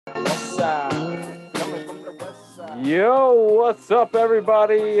side. Coming from the west side. Yo, what's up,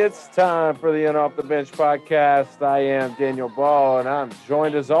 everybody? It's time for the In Off the Bench podcast. I am Daniel Ball, and I'm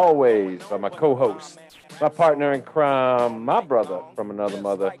joined as always by my co-host, my partner in crime, my brother from another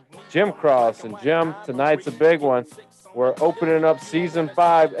mother, Jim Cross. And Jim, tonight's a big one. We're opening up season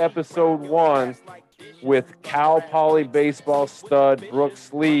 5, episode 1 with Cal Poly baseball stud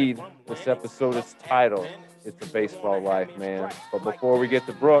Brooks Lead. This episode is titled "It's a Baseball Life," man. But before we get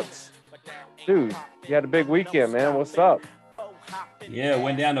to Brooks, dude, you had a big weekend, man. What's up? Yeah,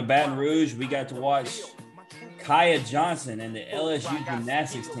 went down to Baton Rouge. We got to watch Kaya Johnson and the LSU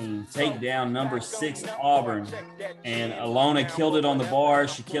gymnastics team take down number 6 Auburn. And Alona killed it on the bar.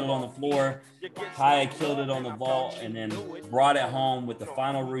 She killed it on the floor. Kaya killed it on the vault and then brought it home with the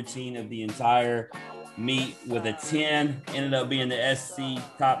final routine of the entire meet with a 10. Ended up being the SC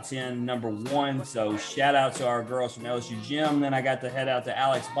top 10 number 1. So shout out to our girls from LSU Gym. Then I got to head out to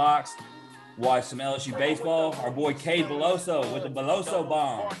Alex Box, watch some LSU baseball. Our boy Cade Beloso with the Beloso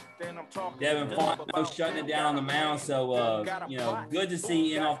bomb. Devin Fontenot shutting it down on the mound. So, good to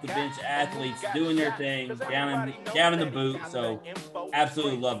see in off the bench athletes doing their thing down in the boot. So,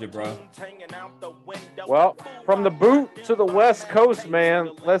 absolutely loved it, bro. Well, from the boot to the West Coast, man,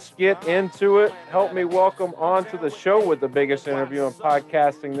 let's get into it. Help me welcome onto the show with the biggest interview in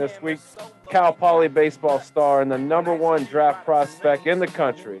podcasting this week, Cal Poly baseball star and the number 1 draft prospect in the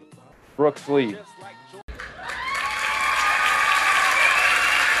country, Brooks Lead.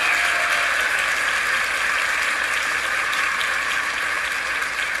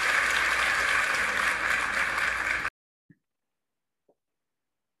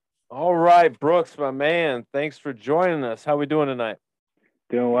 All right, Brooks, my man, thanks for joining us. How we doing tonight?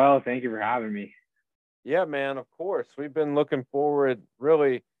 Doing well. Thank you for having me. Yeah, man, of course. We've been looking forward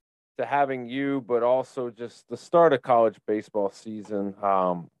really to having you, but also just the start of college baseball season.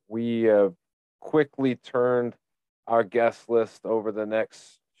 We have quickly turned our guest list over the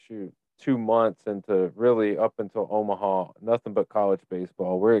next 2 months into really up until Omaha, nothing but college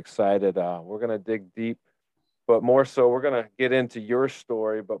baseball. We're excited. We're going to dig deep, but more so we're going to get into your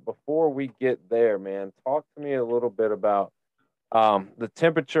story. But before we get there, man, talk to me a little bit about the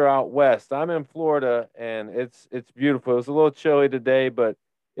temperature out west. I'm in Florida, and it's beautiful. It was a little chilly today, but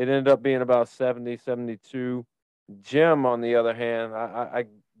it ended up being about 70, 72. Jim, on the other hand, I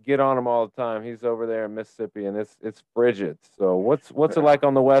get on him all the time. He's over there in Mississippi, and it's frigid. So what's it like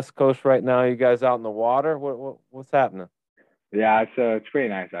on the West Coast right now? You guys out in the water? What's happening? Yeah, it's pretty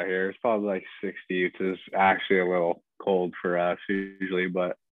nice out here. It's probably like 60, which is actually a little cold for us usually,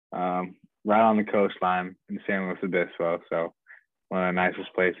 but right on the coastline in San Luis Obispo. So one of the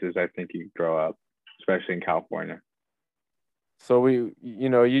nicest places I think you could grow up, especially in California. So you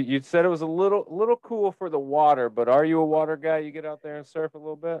said it was a little cool for the water, but are you a water guy? You get out there and surf a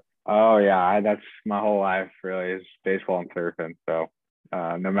little bit? Oh yeah, that's my whole life really is baseball and surfing. So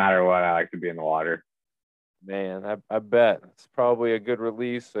no matter what, I like to be in the water. Man, I bet it's probably a good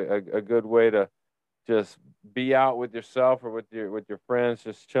release, a good way to just be out with yourself or with your friends,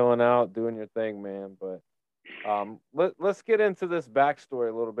 just chilling out, doing your thing, man. But let's get into this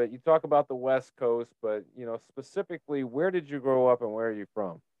backstory a little bit. You talk about the West Coast, but specifically, where did you grow up and where are you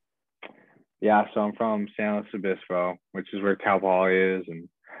from? Yeah, so I'm from San Luis Obispo, which is where Cal Poly is, and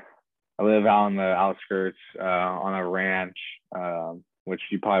I live out on the outskirts on a ranch, which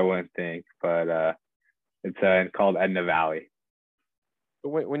you probably wouldn't think, but it's called Edna Valley.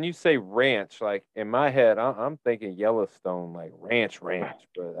 When you say ranch, like in my head, I'm thinking Yellowstone, like ranch,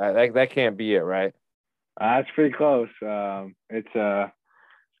 but that can't be it, right? It's pretty close. We got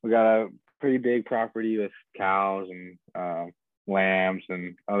a pretty big property with cows and lambs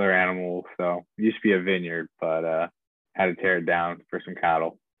and other animals. So it used to be a vineyard, but had to tear it down for some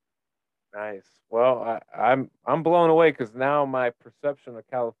cattle. Nice. Well, I'm blown away because now my perception of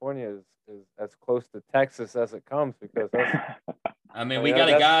California is as close to Texas as it comes because that's. We got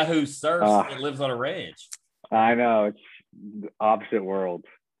a guy who surfs that lives on a ranch. I know, it's opposite worlds.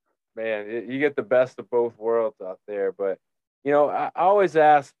 Man, you get the best of both worlds out there. But, I always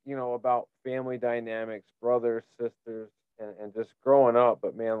ask, about family dynamics, brothers, sisters, and just growing up.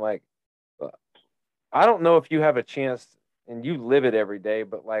 But, man, like, I don't know if you have a chance and you live it every day.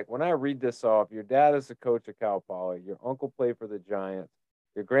 But, like, when I read this off, your dad is the coach of Cal Poly. Your uncle played for the Giants.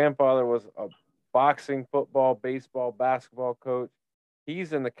 Your grandfather was a boxing, football, baseball, basketball coach.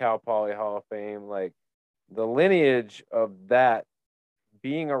 He's in the Cal Poly Hall of Fame. Like, the lineage of that,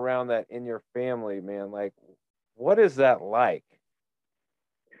 being around that in your family, man, like, what is that like?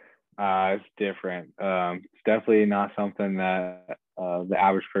 It's different. It's definitely not something that the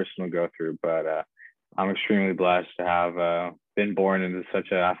average person will go through, but I'm extremely blessed to have been born into such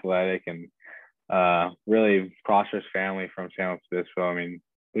an athletic and really prosperous family from San Luis Obispo. I mean,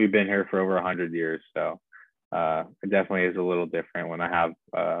 we've been here for over 100 years, so it definitely is a little different when I have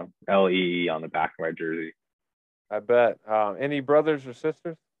LEE on the back of my jersey. I bet. Any brothers or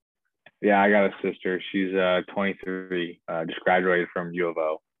sisters? Yeah, I got a sister. She's 23, just graduated from U of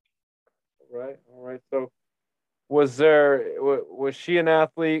O. All right. So, was she an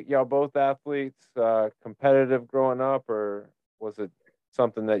athlete? Y'all both athletes, competitive growing up, or was it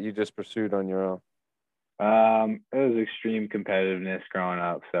something that you just pursued on your own? It was extreme competitiveness growing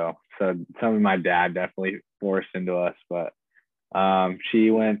up, so something my dad definitely forced into us. But she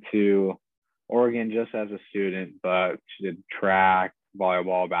went to Oregon just as a student, but she did track,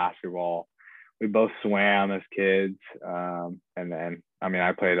 volleyball, basketball. We both swam as kids, and then I mean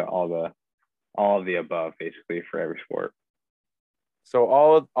I played all of the above basically for every sport. So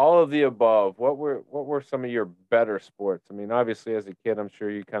all of the above. What were some of your better sports? I mean, obviously as a kid, I'm sure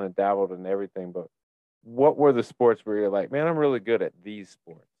you kind of dabbled in everything, but what were the sports where you're like, man, I'm really good at these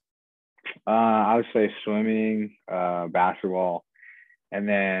sports? I would say swimming, basketball, and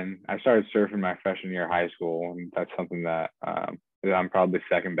then I started surfing my freshman year of high school, and that's something that I'm probably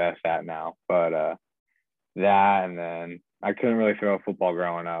second best at now. But that, and then I couldn't really throw a football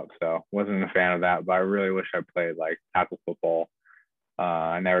growing up, so wasn't a fan of that. But I really wish I played like tackle football.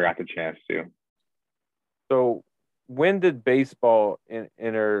 I never got the chance to. So when did baseball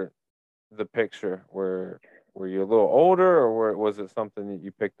enter the picture? Were you a little older, or was it something that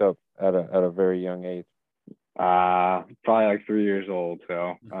you picked up at a very young age? Probably like 3 years old.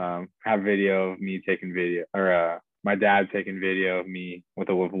 So have video of me taking video, or my dad taking video of me with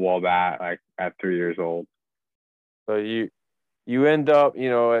a wall bat like at 3 years old. So you end up,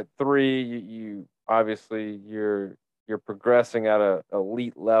 at three, you obviously you're progressing at a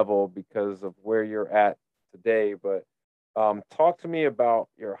elite level because of where you're at today. But talk to me about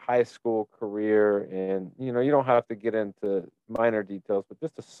your high school career, and you don't have to get into minor details, but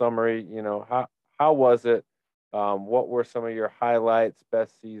just a summary. How was it? What were some of your highlights,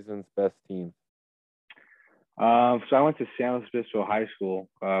 best seasons, best teams? So I went to San Luis Obispo High School,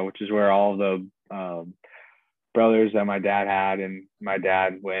 which is where all the brothers that my dad had and my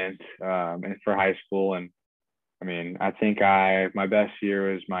dad went and for high school. And I mean, I think my best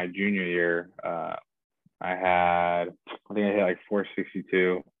year was my junior year. I think I hit like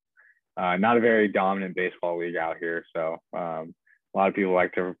 462. Not a very dominant baseball league out here, so a lot of people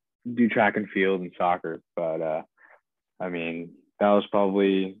like to do track and field and soccer. But I mean, that was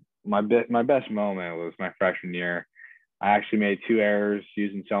probably my best moment was my freshman year. I actually made 2 errors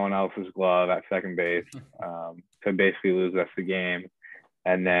using someone else's glove at second base to basically lose us the game.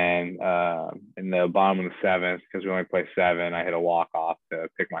 And then in the bottom of the seventh, because we only play 7, I hit a walk-off to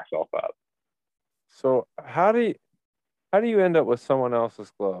pick myself up. So how do you end up with someone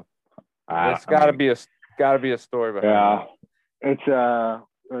else's glove? It's got to be a story behind it. I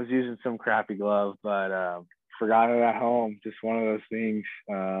was using some crappy glove, but forgot it at home. Just one of those things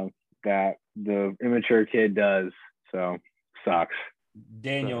that the immature kid does. So sucks.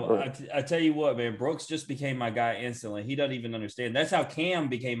 Daniel, I tell you what, man, Brooks just became my guy instantly. He doesn't even understand. That's how Cam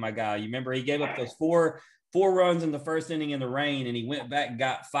became my guy. You remember he gave up those four runs in the first inning in the rain, and he went back and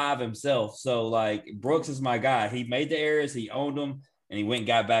got 5 himself. So, like, Brooks is my guy. He made the errors, he owned them, and he went and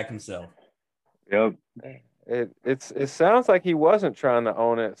got back himself. Yep. It sounds like he wasn't trying to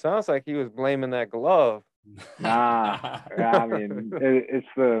own it. It sounds like he was blaming that glove. Nah, I mean, it's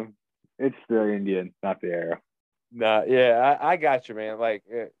the Indian, not the arrow. Nah, yeah, I got you, man. Like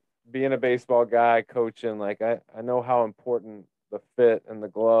being a baseball guy, coaching, like I know how important the fit and the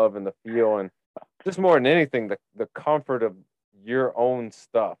glove and the feel, and just more than anything, the comfort of your own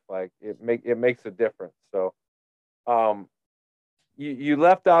stuff. Like it makes a difference. So, you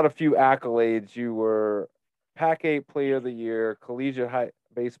left out a few accolades. You were Pac-8 Player of the Year, Collegiate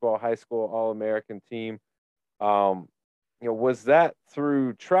Baseball High School All-American Team. Was that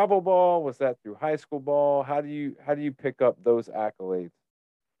through travel ball? Was that through high school ball? How do you pick up those accolades?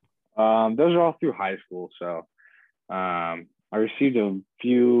 Those are all through high school. So I received a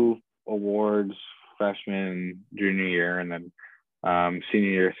few awards freshman, junior year, and then senior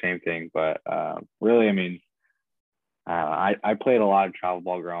year, same thing. But really, I mean, I played a lot of travel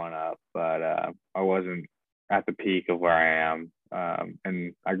ball growing up, but I wasn't at the peak of where I am.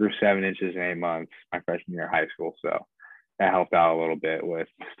 And I grew 7 inches in 8 months my freshman year of high school. So that helped out a little bit with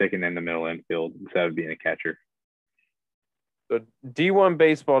sticking in the middle infield instead of being a catcher. So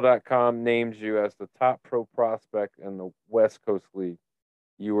D1Baseball.com names you as the top pro prospect in the West Coast League.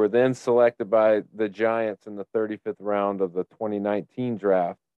 You were then selected by the Giants in the 35th round of the 2019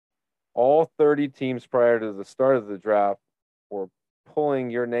 draft. all 30 teams prior to the start of the draft were pulling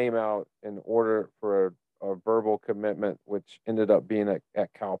your name out in order for a verbal commitment, which ended up being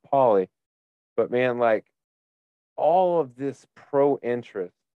at Cal Poly. But man, like all of this pro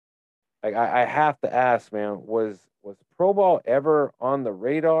interest, like I have to ask, man, was pro ball ever on the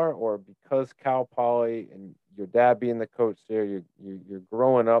radar, or because Cal Poly and your dad being the coach there, you're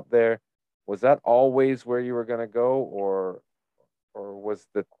growing up there, was that always where you were going to go, or was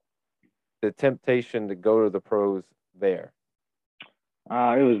the temptation to go to the pros there?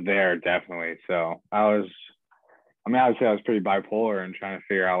 It was there definitely. So I would say I was pretty bipolar and trying to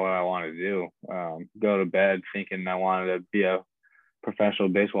figure out what I wanted to do. Go to bed thinking I wanted to be a professional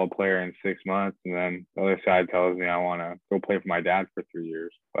baseball player in 6 months, and then the other side tells me I want to go play for my dad for 3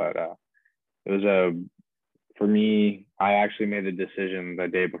 years. But it was for me, I actually made the decision the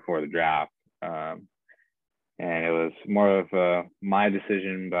day before the draft. And it was more of my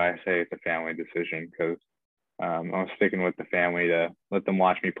decision, but I say it's a family decision because I was sticking with the family to let them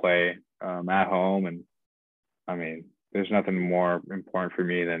watch me play at home. And I mean, there's nothing more important for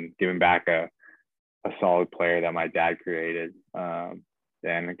me than giving back a solid player that my dad created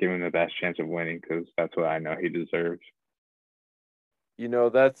and giving him the best chance of winning, because that's what I know he deserves.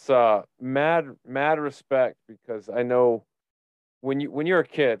 That's mad respect, because I know when you're a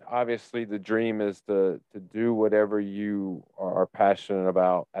kid, obviously the dream is to do whatever you are passionate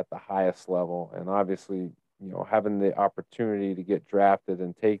about at the highest level, and obviously having the opportunity to get drafted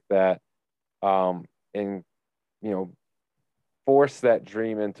and take that and force that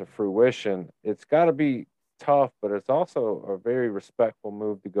dream into fruition, it's got to be tough, but it's also a very respectful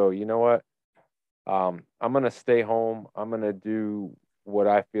move to go, you know what, I'm going to stay home, I'm going to do what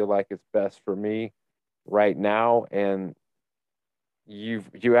I feel like is best for me right now. And you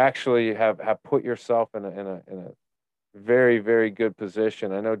actually have put yourself in a very, very good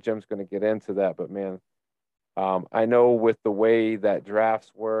position. I know Jim's going to get into that, but man, I know with the way that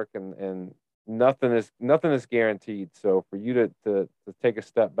drafts work and nothing is guaranteed. So for you to take a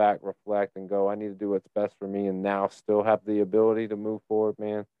step back, reflect, and go, I need to do what's best for me, and now still have the ability to move forward,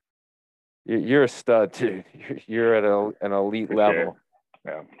 man, you're a stud, dude. You're at an elite For level.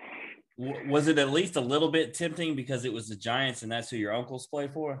 Sure. Yeah. Was it at least a little bit tempting because it was the Giants and that's who your uncles play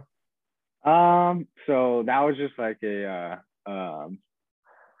for? So that was just like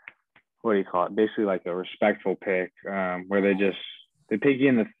what do you call it? Basically like a respectful pick, where they pick you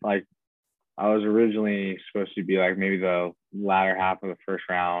in the, like, I was originally supposed to be like maybe the latter half of the first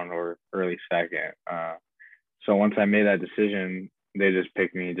round or early second. So once I made that decision, they just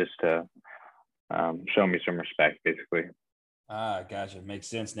picked me just to show me some respect, basically. Gotcha. Makes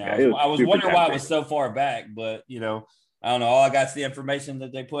sense now. Yeah, I was wondering why it was so far back, but I don't know. All I got is the information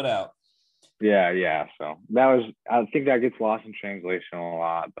that they put out. Yeah. So I think that gets lost in translation a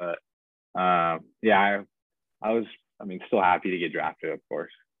lot, but I was, still happy to get drafted, of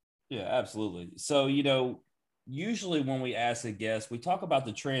course. Yeah, absolutely. So, usually when we ask a guest, we talk about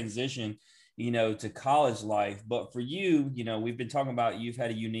the transition, to college life. But for you, we've been talking about you've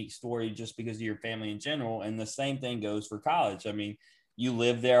had a unique story just because of your family in general. And the same thing goes for college. I mean, you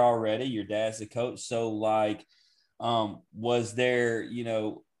live there already. Your dad's the coach. So, like, was there,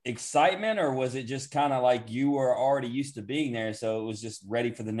 excitement, or was it just kind of like you were already used to being there? So it was just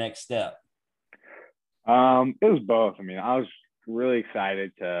ready for the next step? It was both. I was really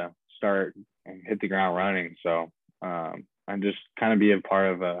excited to start and hit the ground running. So I'm just kind of be a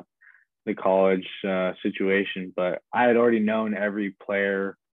part of the college situation, but I had already known every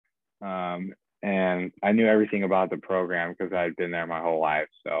player, and I knew everything about the program because I had been there my whole life.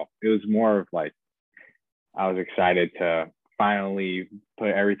 So it was more of like I was excited to finally put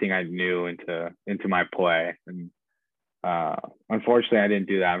everything I knew into my play. And unfortunately, I didn't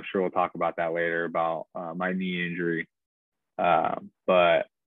do that. I'm sure we'll talk about that later about my knee injury. But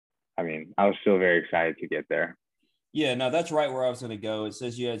I was still very excited to get there. Yeah, no, that's right where I was going to go. It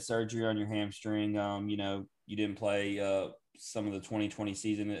says you had surgery on your hamstring. You didn't play some of the 2020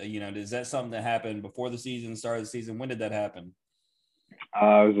 season. Is that something that happened before the season started the season? When did that happen?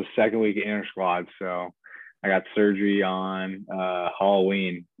 It was the second week of inter squad. So I got surgery on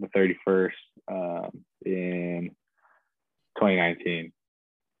Halloween, the 31st, in 2019.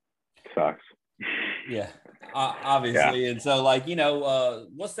 Sucks. Yeah, obviously. Yeah. And so, like,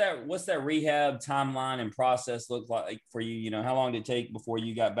 what's that rehab timeline and process look like for you? How long did it take before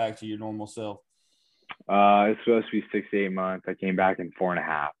you got back to your normal self? It's supposed to be 6 to 8 months. I came back in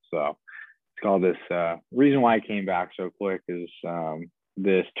 4.5. So it's called this. Reason why I came back so quick is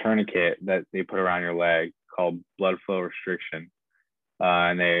this tourniquet that they put around your leg called blood flow restriction,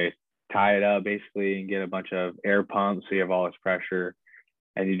 and they tie it up basically and get a bunch of air pumps so you have all this pressure.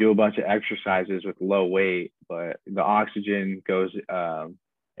 and you do a bunch of exercises with low weight, but the oxygen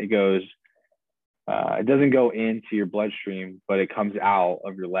it doesn't go into your bloodstream, but it comes out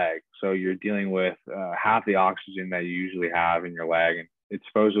of your leg. So you're dealing with half the oxygen that you usually have in your leg, and it's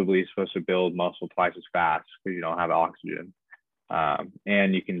supposedly supposed to build muscle twice as fast because you don't have oxygen.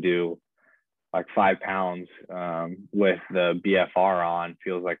 And you can do like 5 pounds with the BFR on,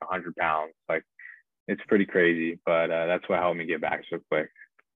 feels like 100 pounds. Like, it's pretty crazy, but that's what helped me get back so quick.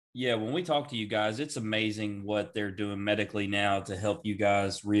 Yeah, when we talk to you guys, it's amazing what they're doing medically now to help you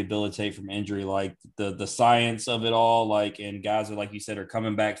guys rehabilitate from injury, like the science of it all. Like, and guys are, like you said, are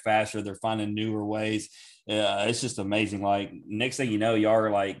coming back faster. They're finding newer ways. It's just amazing. Like, next thing you know, y'all are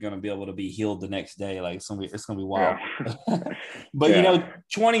like going to be able to be healed the next day. Like, it's gonna be wild. Yeah. But you know,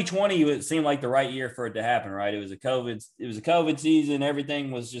 2020, it seemed like the right year for it to happen, right? It was a COVID season.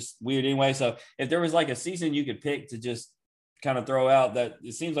 Everything was just weird anyway. So if there was like a season you could pick to just kind of throw out, that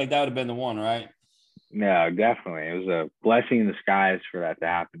it seems like that would have been the one, right? No, definitely. It was a blessing in disguise for that to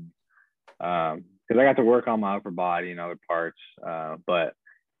happen. Because I got to work on my upper body and other parts. But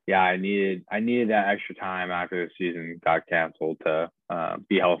yeah, I needed that extra time after the season got canceled to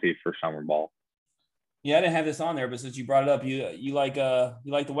be healthy for summer ball. Yeah, I didn't have this on there, but since you brought it up, you like the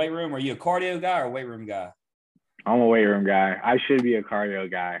weight room? Are you a cardio guy or a weight room guy? I'm a weight room guy. I should be a cardio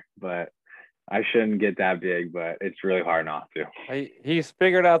guy, but I shouldn't get that big, but it's really hard not to. He's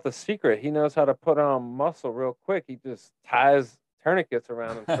figured out the secret. He knows how to put on muscle real quick. He just ties tourniquets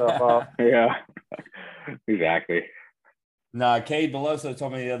around himself off. Yeah, exactly. Nah, Cade Beloso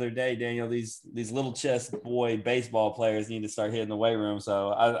told me the other day, Daniel, these little chest boy baseball players need to start hitting the weight room.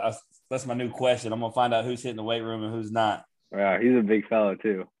 So I that's my new question. I'm gonna find out who's hitting the weight room and who's not. Yeah, he's a big fella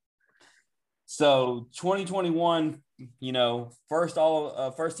too. So 2021, you know, first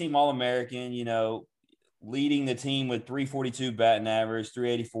team All-American, you know, leading the team with 342 batting average,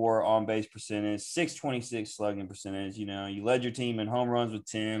 384 on base percentage, 626 slugging percentage. You know, you led your team in home runs with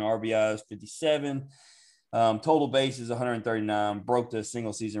 10, RBIs 57, total bases 139, broke the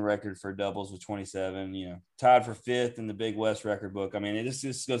single season record for doubles with 27. You know, tied for 5th in the Big West record book. I mean, it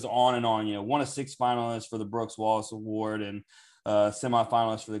just goes on and on. You know, one of 6 finalists for the Brooks Wallace Award and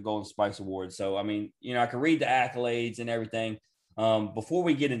semifinalist for the Golden Spikes Award. So, I mean, you know, I can read the accolades and everything. Before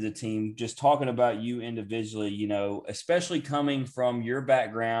we get into the team, just talking about you individually, you know, especially coming from your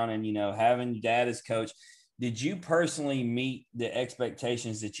background and, you know, having dad as coach, did you personally meet the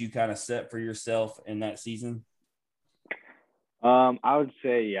expectations that you kind of set for yourself in that season? I would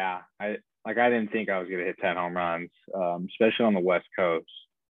say, yeah. I didn't think I was going to hit 10 home runs, especially on the West Coast.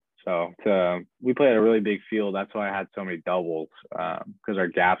 So we played a really big field. That's why I had so many doubles, because our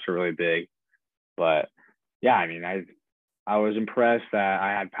gaps are really big. But yeah, I mean, I was impressed that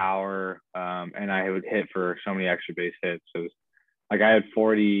I had power, and I would hit for so many extra base hits. So like I had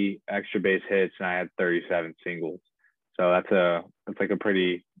 40 extra base hits and I had 37 singles. So that's like a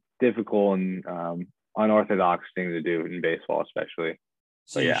pretty difficult and unorthodox thing to do in baseball, especially.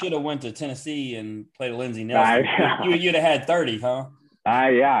 So you should have went to Tennessee and played Lindsey Nelson. You'd have had 30, huh?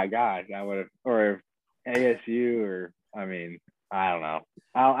 Yeah, gosh, I would have, or ASU, or I mean, I don't know.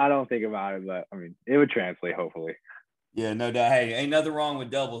 I don't think about it, but I mean, it would translate hopefully. Yeah, no doubt. Hey, ain't nothing wrong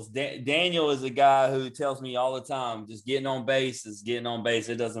with doubles. Daniel is a guy who tells me all the time, just getting on base is getting on base.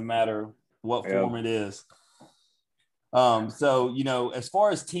 It doesn't matter what form it is. So, you know, as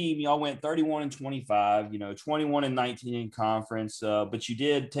far as team, y'all went 31-25, you know, 21-19 in conference, but you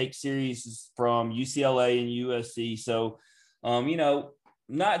did take series from UCLA and USC. So, you know,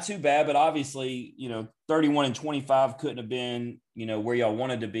 not too bad, but obviously, you know, 31-25 couldn't have been, you know, where y'all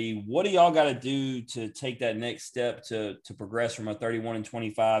wanted to be. What do y'all got to do to take that next step to progress from a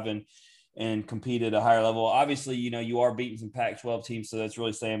 31-25 and compete at a higher level? Obviously, you know, you are beating some Pac-12 teams, so that's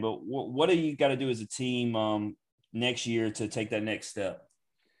really saying, but what do you got to do as a team next year to take that next step?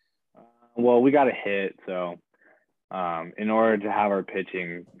 Well, we got to hit. So in order to have our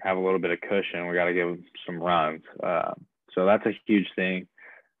pitching have a little bit of cushion, we got to give some runs. So that's a huge thing.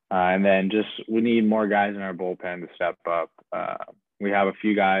 And then we need more guys in our bullpen to step up. We have a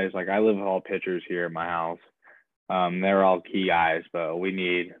few guys, like I live with all pitchers here at my house. They're all key guys, but we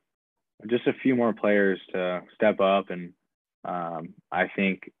need just a few more players to step up. And I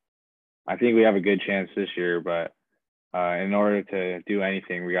think we have a good chance this year, but in order to do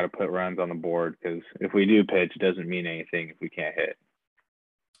anything, we got to put runs on the board, because if we do pitch, it doesn't mean anything if we can't hit.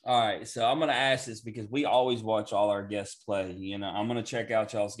 All right, so I'm going to ask this because we always watch all our guests play. You know, I'm going to check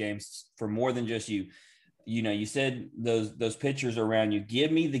out y'all's games for more than just you. You know, you said those pitchers around you.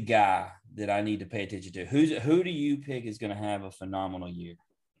 Give me the guy that I need to pay attention to. Who do you pick is going to have a phenomenal year?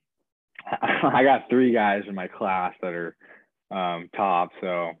 I got 3 guys in my class that are top.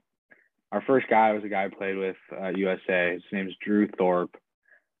 So our first guy was a guy I played with USA. His name's Drew Thorpe.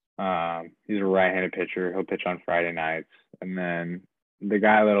 He's a right-handed pitcher. He'll pitch on Friday nights. And then the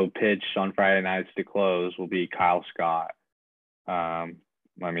guy that'll pitch on Friday nights to close will be Kyle Scott.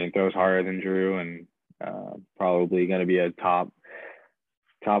 Throws harder than Drew and probably going to be a top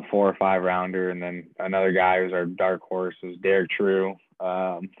 4 or 5 rounder. And then another guy who's our dark horse is Derek True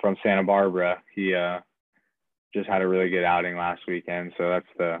from Santa Barbara. He just had a really good outing last weekend. So that's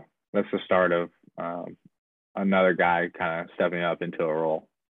the start of another guy kind of stepping up into a role.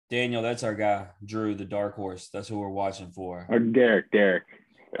 Daniel, that's our guy, Drew, the dark horse. That's who we're watching for. Or Derek.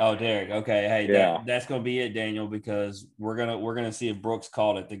 Oh, Derek. Okay. Hey, yeah. That's gonna be it, Daniel, because we're gonna see if Brooks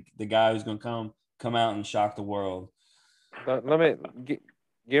called it. The guy who's gonna come out and shock the world. Let me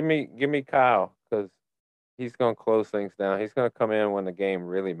give me Kyle, because he's gonna close things down. He's gonna come in when the game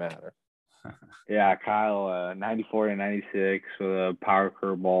really matters. Yeah, Kyle, 94 to 96 with a power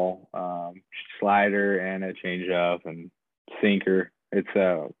curveball, slider, and a changeup and sinker. It's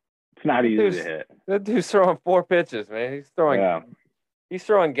not easy to hit. That dude's throwing 4 pitches, man. He's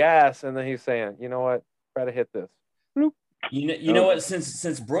throwing gas, and then he's saying, you know what, try to hit this. Bloop. You know what?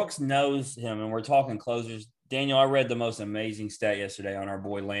 Since Brooks knows him, and we're talking closers, Daniel, I read the most amazing stat yesterday on our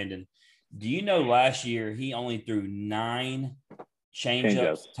boy Landon. Do you know last year he only threw 9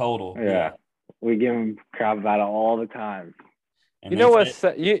 changeups total? Yeah. We give him crap about it all the time. And you know what's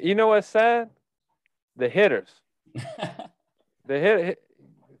sad? The hitters.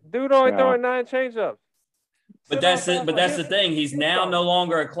 Dude only throwing 9 changeups. But that's it. But that's the thing. He's now no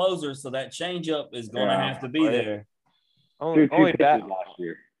longer a closer, so that changeup is going to have to be there. Only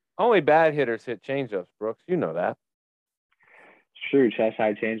bad hitters hit changeups, Brooks. You know that. It's true. Chest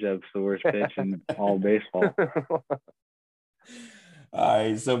high changeup's the worst pitch in all baseball. All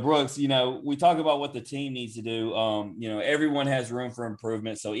right, so Brooks, we talk about what the team needs to do. Everyone has room for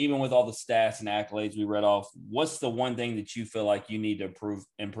improvement. So even with all the stats and accolades we read off, what's the one thing that you feel like you need to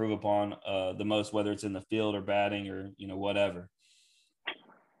improve upon the most, whether it's in the field or batting or whatever?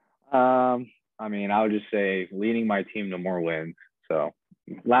 I would just say leading my team to more wins. So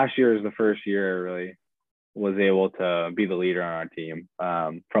last year is the first year I really was able to be the leader on our team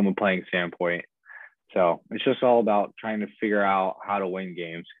from a playing standpoint. So it's just all about trying to figure out how to win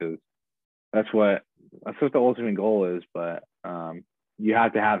games, because that's what the ultimate goal is. But you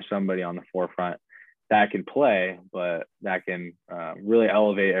have to have somebody on the forefront that can play, but that can really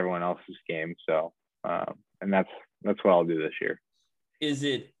elevate everyone else's game. So and that's what I'll do this year. Is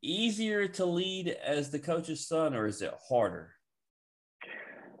it easier to lead as the coach's son, or is it harder?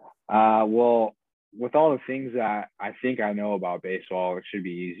 Well, with all the things that I think I know about baseball, it should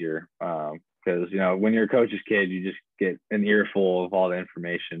be easier. Because, when you're a coach's kid, you just get an earful of all the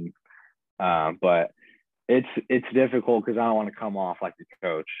information. But it's difficult because I don't want to come off like the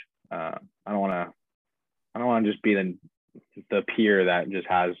coach. I don't want to just be the peer that just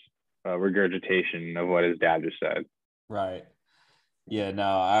has a regurgitation of what his dad just said. Right. Yeah, no,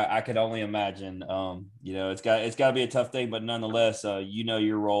 I could only imagine. It's got to be a tough thing, but nonetheless,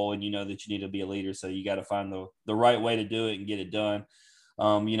 your role and that you need to be a leader. So you got to find the right way to do it and get it done.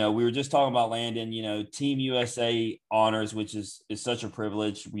 We were just talking about Landon, Team USA honors, which is such a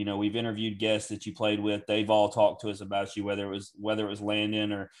privilege. We've interviewed guests that you played with. They've all talked to us about you, whether it was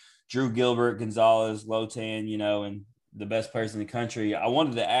Landon or Drew Gilbert, Gonzalez, Lotan, and the best players in the country. I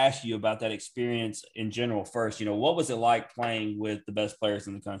wanted to ask you about that experience in general first. What was it like playing with the best players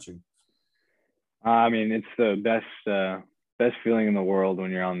in the country? It's the best feeling in the world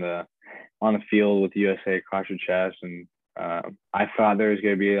when you're on the field with USA across your chest. And I thought there was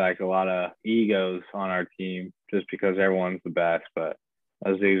going to be like a lot of egos on our team just because everyone's the best, but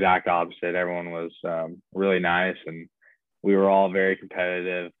that was the exact opposite. Everyone was really nice, and we were all very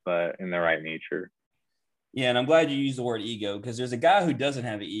competitive, but in the right nature. Yeah, and I'm glad you used the word ego, because there's a guy who doesn't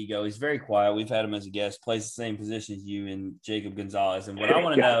have an ego. He's very quiet. We've had him as a guest, plays the same position as you and Jacob Gonzalez. And what I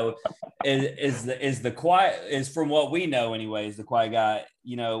want to know is the quiet, is from what we know anyway, is the quiet guy.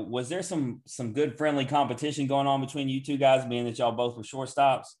 Was there some good friendly competition going on between you two guys, being that y'all both were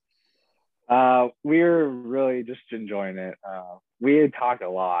shortstops? We were really just enjoying it. We had talked a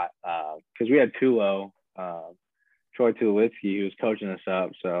lot because we had Tulo, Troy Tulowitzki, who was coaching us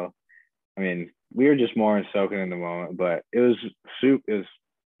up. So, we were just more soaking in the moment, but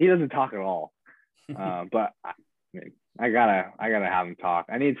he doesn't talk at all. But I gotta have him talk.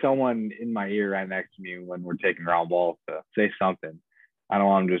 I need someone in my ear right next to me when we're taking ground balls to say something. I don't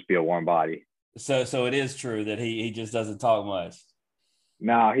want him to just be a warm body. So it is true that he just doesn't talk much.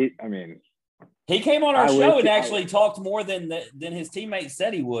 No, he came on our show and actually talked more than his teammates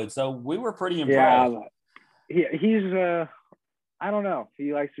said he would. So we were pretty impressed. Yeah, I don't know.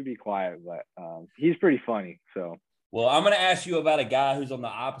 He likes to be quiet, but he's pretty funny. So. Well, I'm going to ask you about a guy who's on the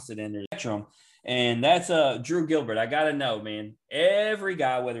opposite end of the spectrum, and that's Drew Gilbert. I got to know, man. Every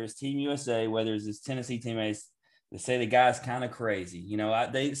guy, whether it's Team USA, whether it's his Tennessee teammates, they say the guy's kind of crazy. You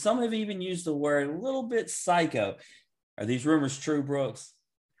know, some have even used the word a little bit psycho. Are these rumors true, Brooks?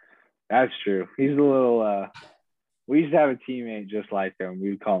 That's true. He's a little. We used to have a teammate just like him.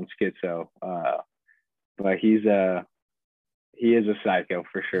 We would call him Schizo, but he is a psycho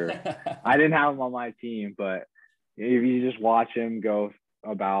for sure. I didn't have him on my team, but if you just watch him go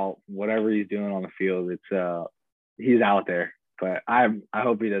about whatever he's doing on the field, it's he's out there. But I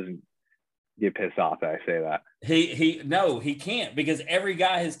hope he doesn't get pissed off that I say that. He can't, because every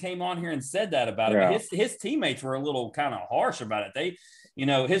guy has came on here and said that about him. Yeah. His teammates were a little kind of harsh about it.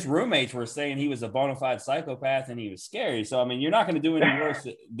 His roommates were saying he was a bona fide psychopath and he was scary. So, I mean, you're not going to do any worse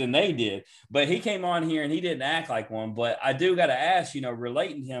than they did. But he came on here and he didn't act like one. But I do got to ask,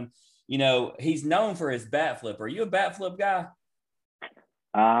 relating to him, he's known for his bat flip. Are you a bat flip guy?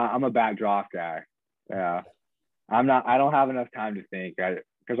 I'm a bat drop guy. Yeah. I don't have enough time to think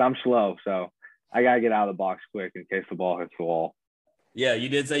because I'm slow. So I got to get out of the box quick in case the ball hits the wall. Yeah, you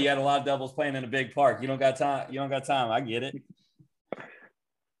did say you had a lot of doubles playing in a big park. You don't got time. I get it.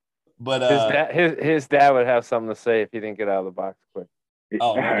 But his dad would have something to say if he didn't get out of the box quick.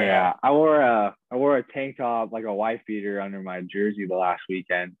 Oh yeah. I wore a tank top, like a wife beater, under my jersey the last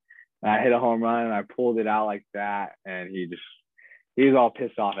weekend. And I hit a home run and I pulled it out like that, and he was all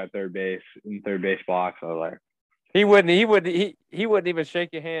pissed off at third base box. I was like, he wouldn't even shake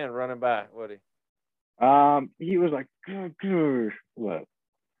your hand running by, would he? He was like, good. Look,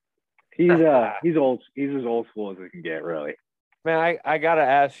 he's as old school as it can get, really. Man, I gotta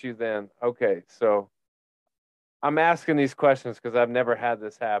ask you then. Okay, so I'm asking these questions because I've never had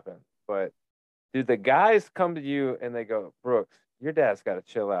this happen. But do the guys come to you and they go, Brooks, your dad's got to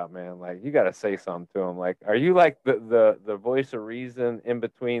chill out, man. Like, you got to say something to him. Like, are you like the voice of reason in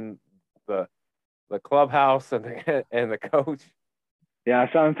between the clubhouse and the coach? Yeah,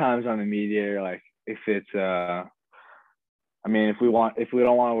 sometimes on the media, like if it's if we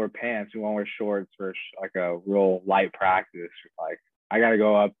don't want to wear pants, we want to wear shorts for like a real light practice. Like, I got to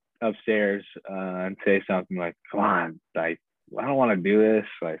go upstairs and say something like, come on, like, I don't want to do this.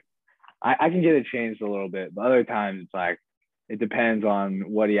 Like, I can get it changed a little bit, but other times it's like, it depends on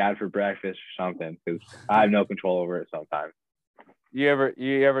what he had for breakfast or something, because I have no control over it sometimes. You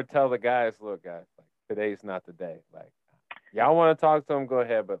ever tell the guys, look, guys, like, today's not the day. Like, y'all want to talk to him, go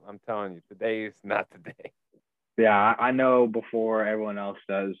ahead, but I'm telling you, today's not the day. Yeah, I know before everyone else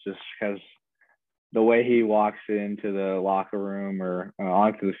does, just because the way he walks into the locker room or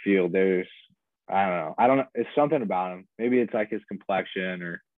onto the field, I don't know. It's something about him. Maybe it's like his complexion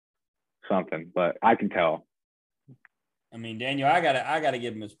or something, but I can tell. I mean, Daniel, I gotta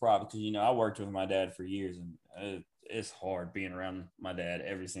give him his props because I worked with my dad for years, and it's hard being around my dad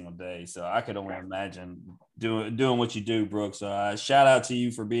every single day. So I could only imagine doing what you do, Brooks. So shout out to you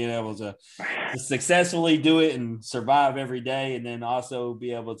for being able to successfully do it and survive every day, and then also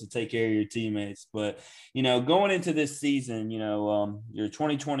be able to take care of your teammates. But going into this season, your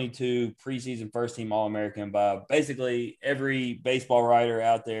 2022 preseason first team All-American by basically every baseball writer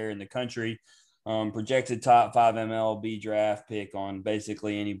out there in the country. Projected top 5 MLB draft pick on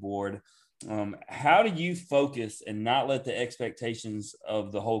basically any board. How do you focus and not let the expectations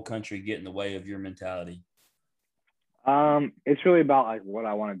of the whole country get in the way of your mentality? It's really about like what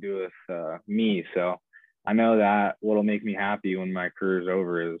I want to do with me. So I know that what'll make me happy when my career is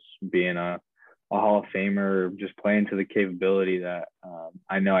over is being a Hall of Famer, just playing to the capability that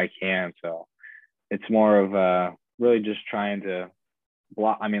I know I can. So it's more of really just trying to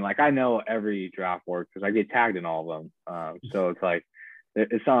block. I mean, like, I know every draft board because I get tagged in all of them. So it's like,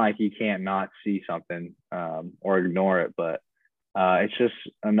 it's not like you can't not see something or ignore it, but it's just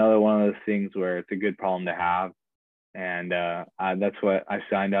another one of those things where it's a good problem to have. And that's what I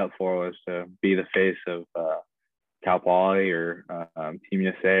signed up for, was to be the face of Cal Poly or Team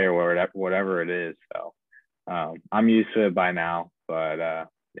USA or whatever it is. So I'm used to it by now, but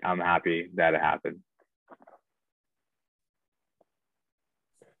I'm happy that it happened.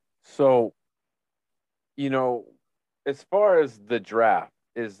 So, as far as the draft,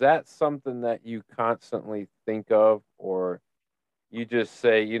 is that something that you constantly think of, or you just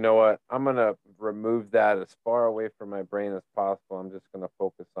say, you know what, I'm going to remove that as far away from my brain as possible. I'm just going to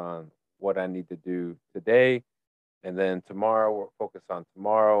focus on what I need to do today. And then tomorrow we'll focus on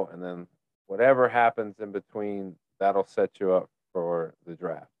tomorrow. And then whatever happens in between, that'll set you up for the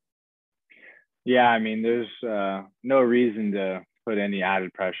draft. Yeah, I mean, there's no reason to put any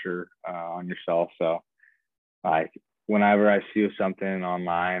added pressure on yourself. So, like, whenever I see something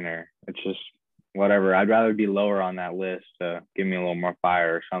online or it's just whatever, I'd rather be lower on that list to give me a little more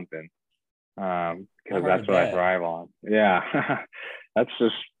fire or something. Because that's what I thrive on. Yeah.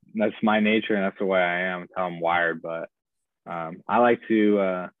 that's my nature and that's the way I am. It's how I'm wired. But I like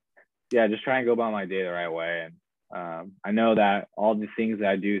to just try and go about my day the right way. And I know that all the things that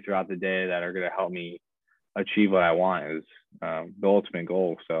I do throughout the day that are going to help me achieve what I want is the ultimate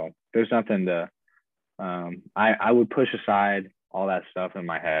goal. So there's nothing to I would push aside all that stuff in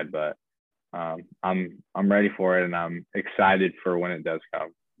my head, but I'm ready for it and I'm excited for when it does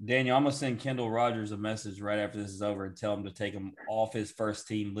come. Daniel, I'm gonna send Kendall Rogers a message right after this is over and tell him to take him off his first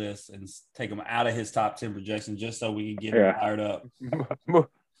team list and take him out of his top 10 projection just so we can get him fired up. Move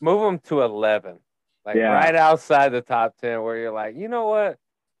him to 11, right outside the top 10, where you're like, you know what?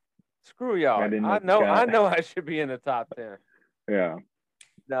 Screw y'all. I know I should be in the top 10. Yeah.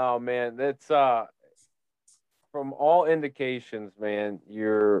 No, man, it's from all indications, man,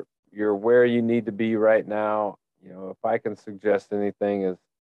 you're where you need to be right now. You know, if I can suggest anything is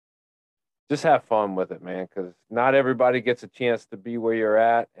just have fun with it, man, because not everybody gets a chance to be where you're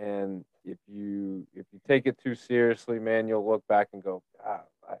at. And if you take it too seriously, man, you'll look back and go, God,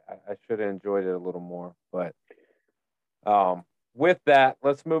 I should have enjoyed it a little more. But with that,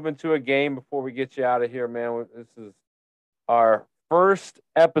 let's move into a game before we get you out of here, man. This is our first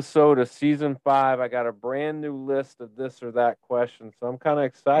episode of season 5. I got a brand new list of this or that question, so I'm kind of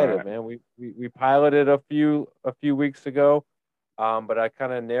excited, man. We piloted a few weeks ago, but I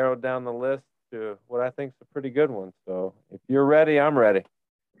kind of narrowed down the list to what I think is a pretty good one. So if you're ready, I'm ready.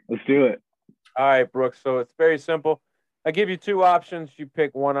 Let's do it. All right, Brooks. So it's very simple. I give you 2 options. You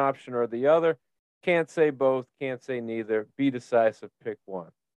pick one option or the other. Can't say both. Can't say neither. Be decisive. Pick one.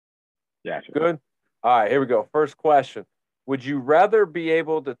 Yeah. Sure. Good. All right, here we go. First question. Would you rather be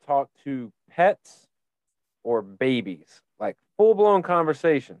able to talk to pets or babies? Like full-blown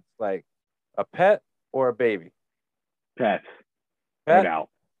conversations, like a pet or a baby? Pets. Pet? No doubt.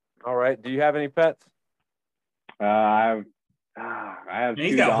 All right. Do you have any pets? I have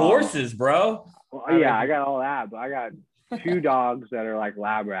He's 2 got dogs. horses, bro. Well, yeah, I got all that, but I got 2 dogs that are like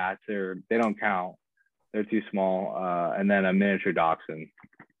lab rats. They don't count. They're too small. And then a miniature dachshund.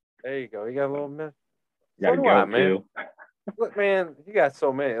 There you go. You got a little bit. Got a goat too. Look, man, you got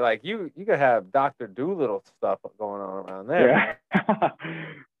so many. Like you could have Dr. Doolittle stuff going on around there.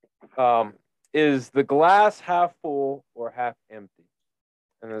 Yeah. Is the glass half full or half empty?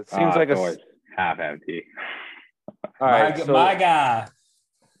 And it seems like always half empty. All right, my guy.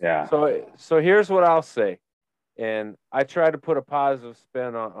 Yeah. So here's what I'll say, and I try to put a positive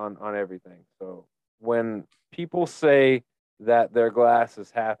spin on everything. So when people say that their glass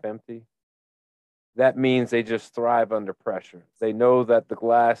is half empty, that means they just thrive under pressure. They know that the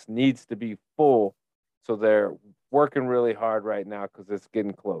glass needs to be full, so they're working really hard right now because it's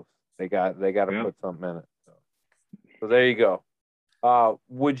getting close. They got to put something in it. So there you go.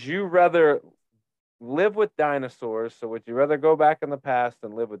 Would you rather live with dinosaurs? So would you rather go back in the past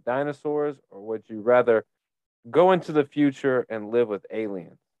and live with dinosaurs, or would you rather go into the future and live with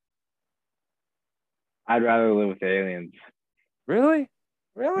aliens? I'd rather live with aliens. Really?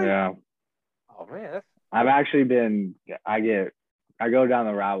 Really? Yeah. Oh man, I've actually been. I go down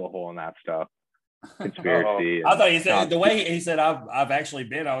the rabbit hole in that stuff. Conspiracy. I thought he said the way he said I've actually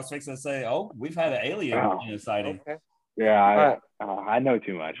been. I was fixing to say, we've had an alien sighting. Okay. Yeah, I know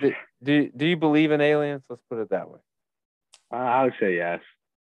too much. Do you believe in aliens? Let's put it that way. I would say yes.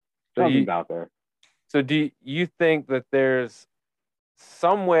 Something's out there. So do you think that there's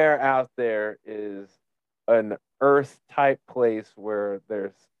somewhere out there is an Earth type place where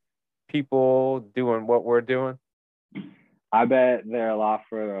there's people doing what we're doing? I bet they're a lot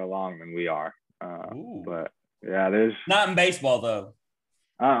further along than we are. But yeah, there's not in baseball though.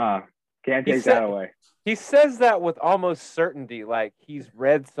 Can't take that away. He says that with almost certainty, like he's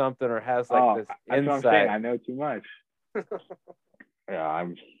read something or has like this that's insight. What I'm saying. I know too much. Yeah,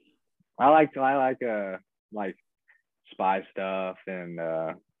 I like spy stuff and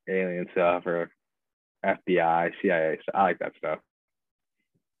alien stuff or FBI, CIA. So I like that stuff.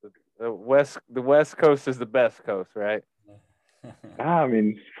 The West Coast is the best coast, right? I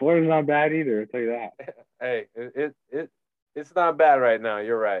mean, Florida's not bad either. I'll tell you that. Hey, it's not bad right now.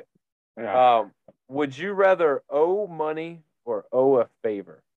 You're right. Yeah. Would you rather owe money or owe a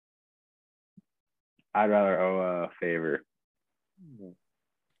favor? I'd rather owe a favor.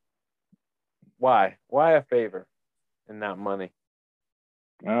 Why? Why a favor and not money?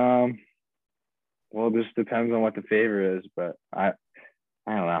 Well, it just depends on what the favor is, but I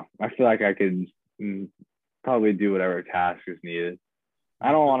don't know. I feel like I could probably do whatever task is needed.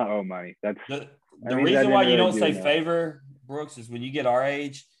 I don't want to owe money. The means I reason why didn't you really don't do say enough. favor, Brooks, is when you get our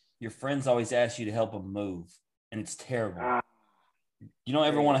age, your friends always ask you to help them move, and it's terrible. You don't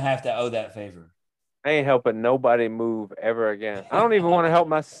ever want to have to owe that favor. I ain't helping nobody move ever again. I don't even want to help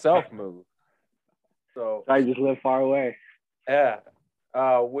myself move. So I just live far away. yeah.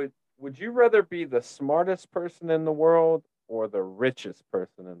 Would you rather be the smartest person in the world or the richest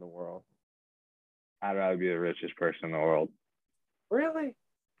person in the world? I'd rather be the richest person in the world. Really?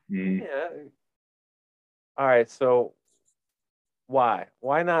 Mhm. Yeah. All right. So why?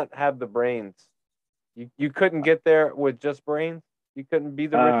 Why not have the brains? You couldn't get there with just brains? You couldn't be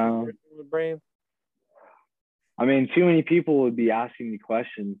the richest person with brains? I mean, too many people would be asking me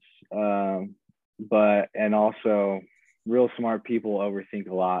questions, and also real smart people overthink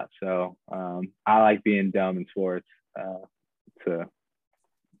a lot. So I like being dumb in sports, and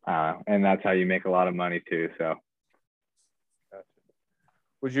that's how you make a lot of money too. So, Gotcha.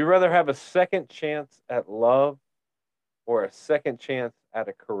 Would you rather have a second chance at love or a second chance at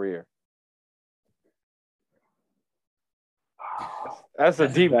a career? That's a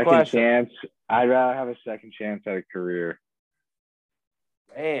deep second question. chance. I'd rather have a second chance at a career.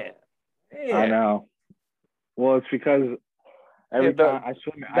 Man. I know. Well, it's because every time I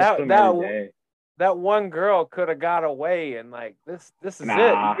swim every day. That one girl could have got away, and like this is it.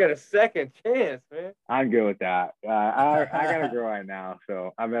 You get a second chance, man. I'm good with that. I got a girl right now,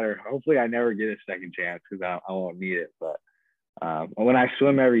 so I better. Hopefully, I never get a second chance because I won't need it. But when I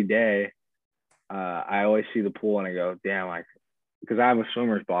swim every day, I always see the pool and I go, damn, like, because I have a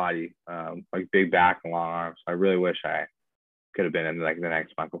swimmer's body, like big back and long arms. I really wish I could have been in like the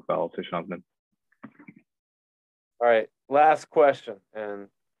next Michael Phelps or something. All right, last question, and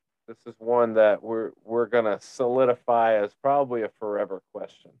this is one that we're gonna solidify as probably a forever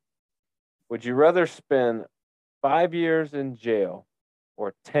question. Would you rather spend 5 years in jail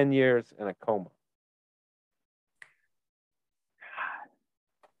or 10 years in a coma?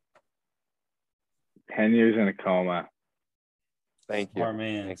 10 years in a coma. Thank you. Smart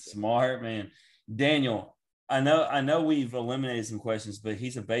man. Thank you. Smart man. Daniel, I know we've eliminated some questions, but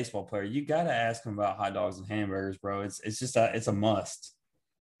he's a baseball player. You got to ask him about hot dogs and hamburgers, bro. It's just it's a must.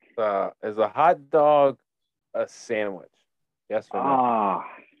 Is a hot dog a sandwich? Yes or no?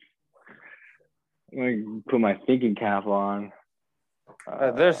 I'm gonna put my thinking cap on.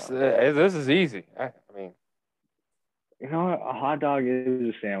 This is easy. I mean, you know what? A hot dog is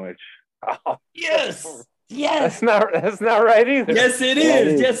a sandwich. oh, Yes. Yes. That's not right either. Yes, it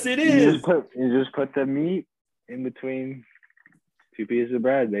is. Yes, it is. You just put the meat in between two pieces of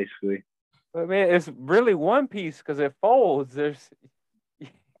bread, basically. But man, it's really one piece because it folds. That's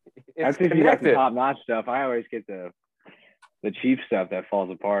if you got the top-notch stuff. I always get the cheap stuff that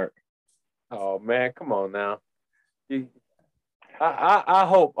falls apart. Oh man, come on now. I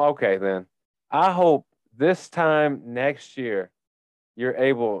hope. Okay, then. I hope this time next year you're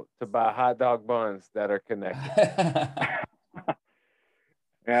able to buy hot dog buns that are connected.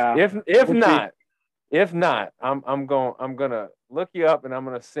 Yeah. If not, I'm gonna look you up and I'm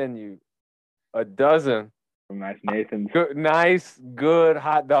gonna send you a dozen Nice Nathan's. Good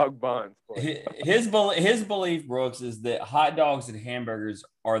hot dog buns. His belief, Brooks, is that hot dogs and hamburgers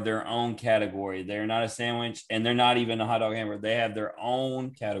are their own category. They're not a sandwich, and they're not even a hot dog hamburger. They have their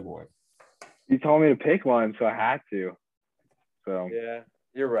own category. You told me to pick one, so I had to. So yeah,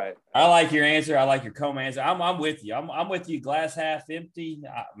 you're right. I like your answer. I like your coma answer. I'm with you. I'm with you. Glass half empty.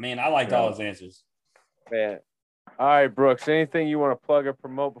 Man, I liked all his answers. Man. All right, Brooks. Anything you want to plug or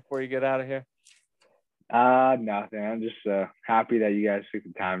promote before you get out of here? Nothing. I'm just happy that you guys took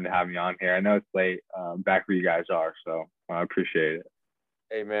the time to have me on here. I know it's late, back where you guys are, so I appreciate it.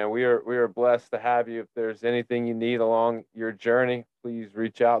 Hey man, we are blessed to have you. If there's anything you need along your journey, please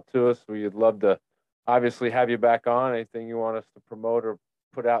reach out to us. We'd love to obviously have you back on. Anything you want us to promote or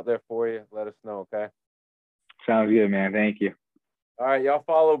put out there for you, let us know, okay? Sounds good, man. Thank you. All right, y'all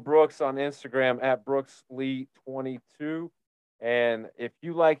follow Brooks on Instagram at BrooksLee22. And if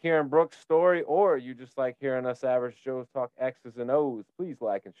you like hearing Brooks' story or you just like hearing us average Joes talk X's and O's, please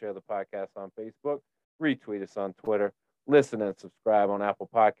like and share the podcast on Facebook, retweet us on Twitter, listen and subscribe on Apple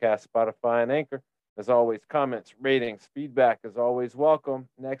Podcasts, Spotify, and Anchor. As always, comments, ratings, feedback is always welcome.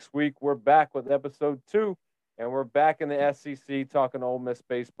 Next week, we're back with episode 2, and we're back in the SEC talking Ole Miss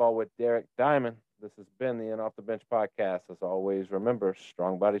baseball with Derek Diamond. This has been the In Off the Bench podcast. As always, remember,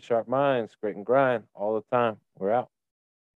 strong body, sharp minds, grit and grind all the time. We're out.